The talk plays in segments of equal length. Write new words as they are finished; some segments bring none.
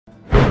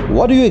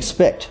What do you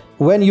expect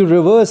when you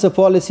reverse a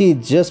policy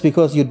just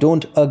because you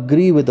don't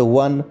agree with the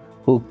one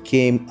who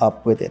came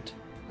up with it?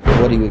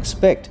 What do you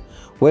expect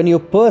when your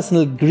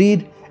personal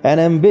greed and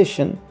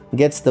ambition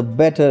gets the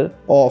better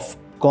of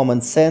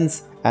common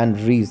sense and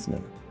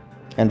reasoning?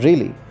 And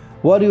really,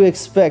 what do you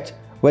expect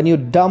when you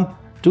dump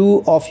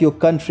two of your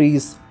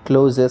country's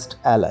closest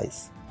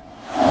allies?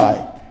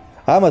 Hi,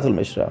 I'm Atul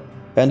Mishra,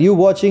 and you're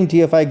watching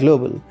TFI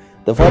Global,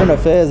 the foreign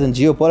affairs and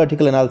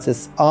geopolitical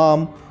analysis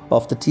arm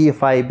of the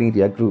TFI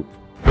Media Group.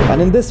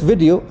 And in this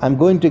video, I'm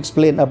going to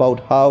explain about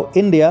how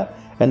India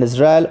and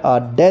Israel are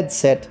dead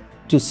set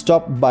to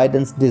stop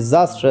Biden's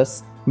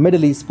disastrous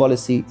Middle East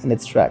policy in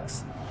its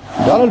tracks.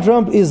 Donald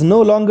Trump is no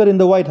longer in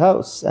the White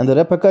House, and the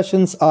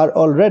repercussions are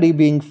already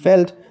being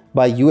felt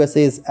by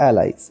USA's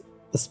allies,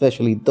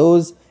 especially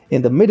those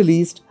in the Middle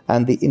East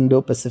and the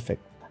Indo-Pacific.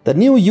 The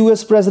new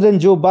US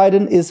President Joe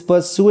Biden is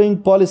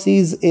pursuing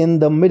policies in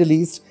the Middle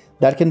East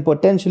that can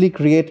potentially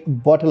create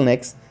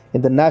bottlenecks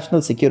in the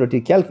national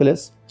security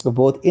calculus of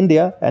both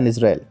India and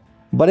Israel.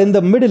 But in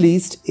the Middle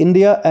East,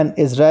 India and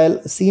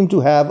Israel seem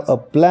to have a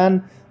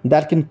plan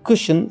that can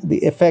cushion the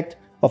effect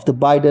of the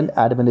Biden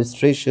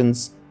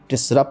administration's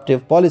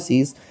disruptive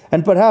policies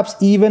and perhaps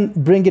even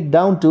bring it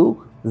down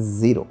to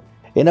zero.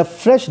 In a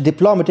fresh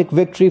diplomatic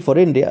victory for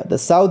India, the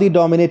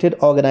Saudi-dominated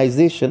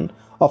organization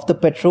of the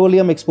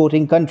petroleum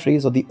exporting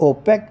countries, or the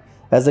OPEC,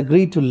 has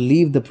agreed to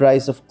leave the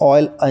price of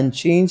oil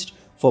unchanged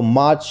for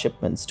March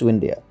shipments to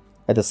India.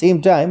 At the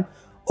same time,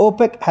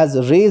 OPEC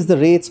has raised the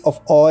rates of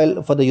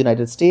oil for the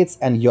United States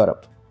and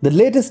Europe. The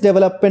latest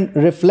development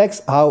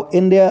reflects how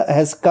India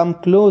has come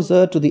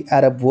closer to the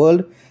Arab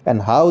world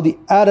and how the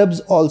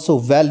Arabs also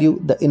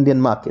value the Indian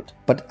market.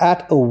 But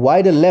at a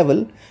wider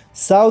level,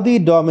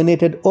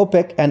 Saudi-dominated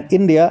OPEC and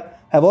India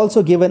have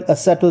also given a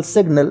subtle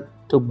signal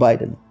to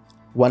Biden.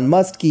 One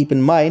must keep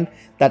in mind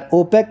that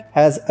OPEC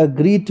has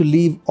agreed to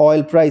leave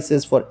oil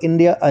prices for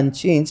India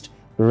unchanged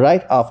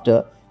right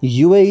after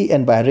UAE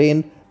and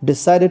Bahrain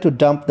decided to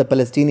dump the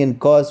Palestinian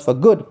cause for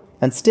good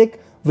and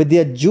stick with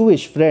their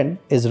Jewish friend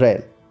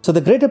Israel. So the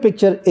greater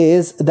picture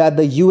is that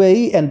the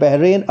UAE and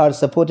Bahrain are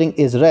supporting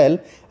Israel,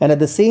 and at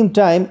the same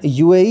time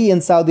UAE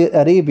and Saudi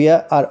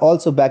Arabia are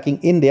also backing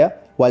India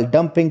while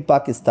dumping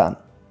Pakistan.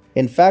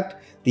 In fact,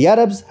 the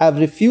Arabs have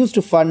refused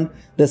to fund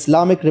the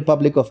Islamic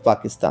Republic of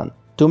Pakistan.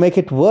 To make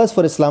it worse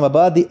for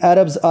Islamabad, the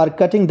Arabs are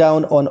cutting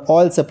down on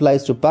oil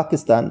supplies to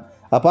Pakistan,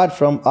 apart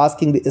from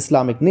asking the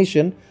Islamic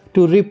nation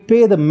to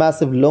repay the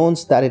massive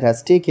loans that it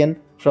has taken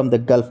from the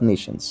Gulf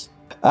nations.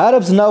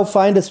 Arabs now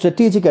find a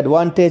strategic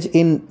advantage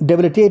in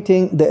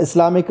debilitating the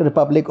Islamic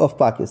Republic of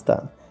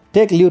Pakistan.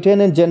 Take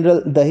Lieutenant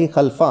General Dahi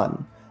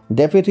Khalfan,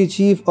 Deputy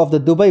Chief of the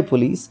Dubai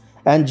Police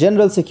and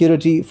General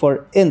Security,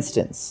 for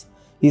instance.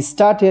 He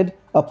started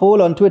a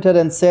poll on Twitter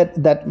and said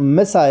that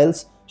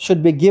missiles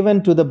should be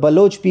given to the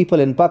Baloch people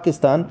in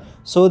Pakistan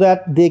so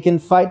that they can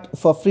fight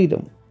for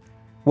freedom.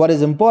 What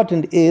is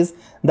important is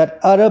that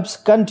Arabs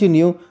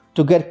continue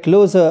to get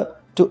closer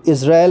to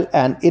Israel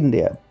and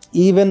India,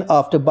 even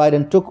after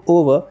Biden took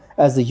over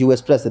as the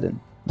US president.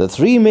 The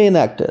three main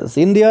actors,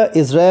 India,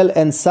 Israel,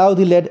 and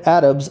Saudi-led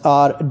Arabs,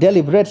 are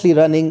deliberately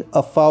running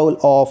afoul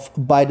of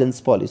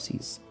Biden's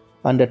policies.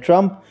 Under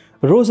Trump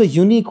rose a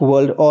unique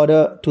world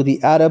order to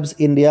the Arabs,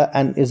 India,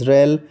 and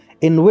Israel,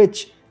 in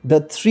which the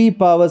three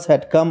powers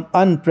had come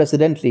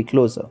unprecedentedly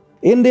closer.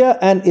 India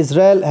and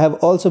Israel have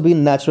also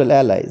been natural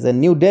allies, and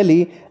New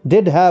Delhi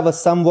did have a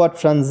somewhat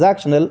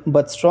transactional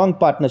but strong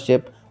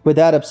partnership with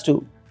Arabs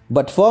too.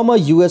 But former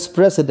US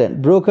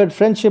President brokered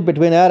friendship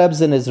between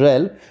Arabs and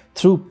Israel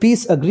through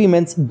peace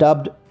agreements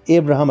dubbed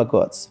Abraham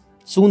Accords.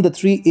 Soon the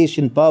three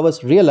Asian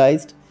powers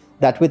realized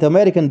that with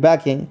American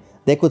backing,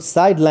 they could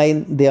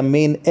sideline their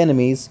main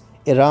enemies,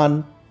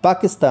 Iran,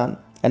 Pakistan,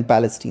 and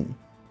Palestine.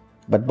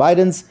 But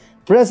Biden's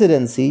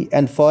presidency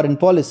and foreign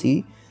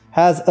policy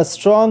has a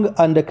strong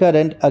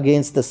undercurrent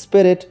against the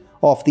spirit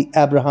of the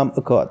Abraham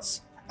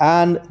Accords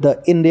and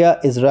the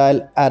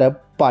India-Israel-Arab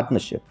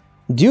partnership.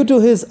 Due to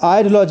his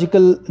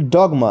ideological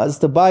dogmas,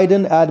 the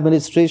Biden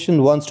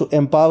administration wants to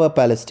empower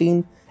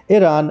Palestine,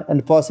 Iran,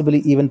 and possibly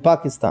even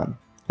Pakistan.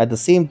 At the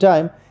same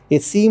time,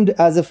 it seemed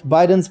as if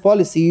Biden's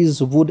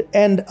policies would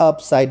end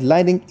up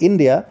sidelining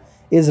India,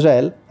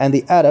 Israel, and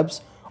the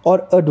Arabs,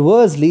 or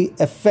adversely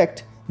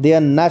affect their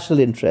national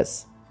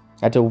interests.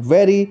 At a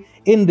very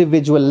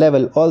individual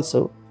level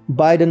also,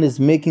 Biden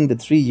is making the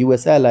three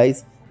US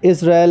allies,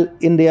 Israel,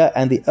 India,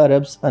 and the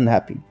Arabs,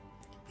 unhappy.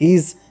 He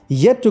is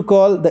yet to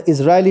call the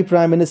Israeli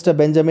Prime Minister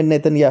Benjamin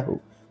Netanyahu,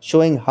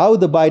 showing how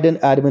the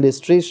Biden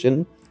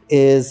administration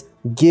is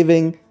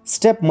giving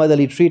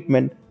stepmotherly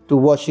treatment to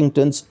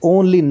Washington's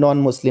only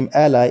non-Muslim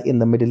ally in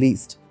the Middle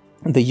East.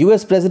 The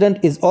US president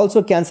is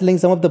also cancelling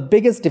some of the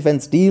biggest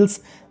defense deals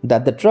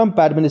that the Trump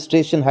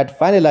administration had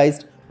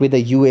finalized with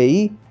the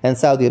UAE and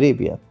Saudi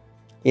Arabia.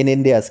 In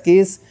India's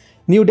case,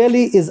 New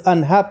Delhi is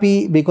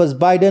unhappy because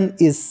Biden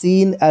is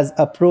seen as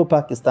a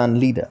pro-Pakistan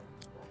leader.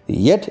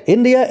 Yet,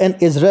 India and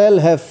Israel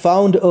have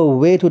found a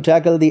way to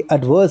tackle the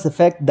adverse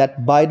effect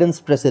that Biden's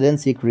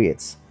presidency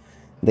creates.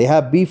 They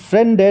have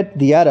befriended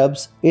the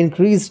Arabs,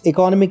 increased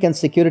economic and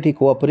security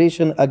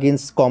cooperation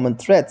against common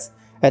threats,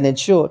 and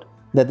ensured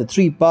that the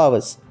three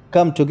powers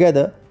come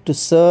together to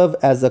serve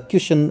as a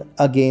cushion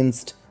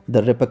against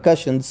the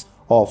repercussions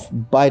of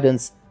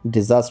Biden's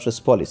disastrous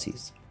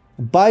policies.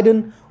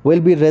 Biden will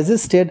be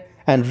resisted,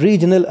 and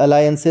regional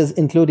alliances,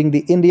 including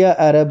the India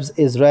Arabs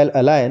Israel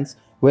alliance,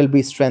 will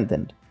be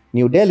strengthened.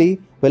 New Delhi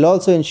will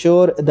also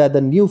ensure that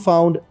the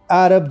newfound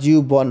Arab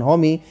Jew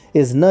bonhomie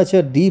is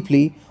nurtured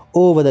deeply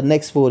over the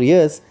next 4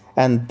 years,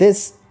 and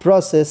this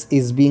process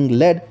is being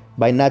led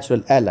by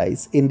natural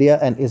allies, India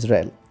and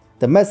Israel.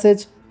 The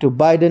message to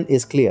Biden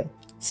is clear: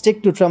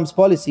 stick to Trump's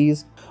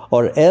policies,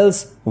 or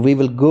else we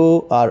will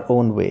go our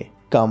own way,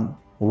 come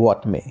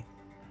what may.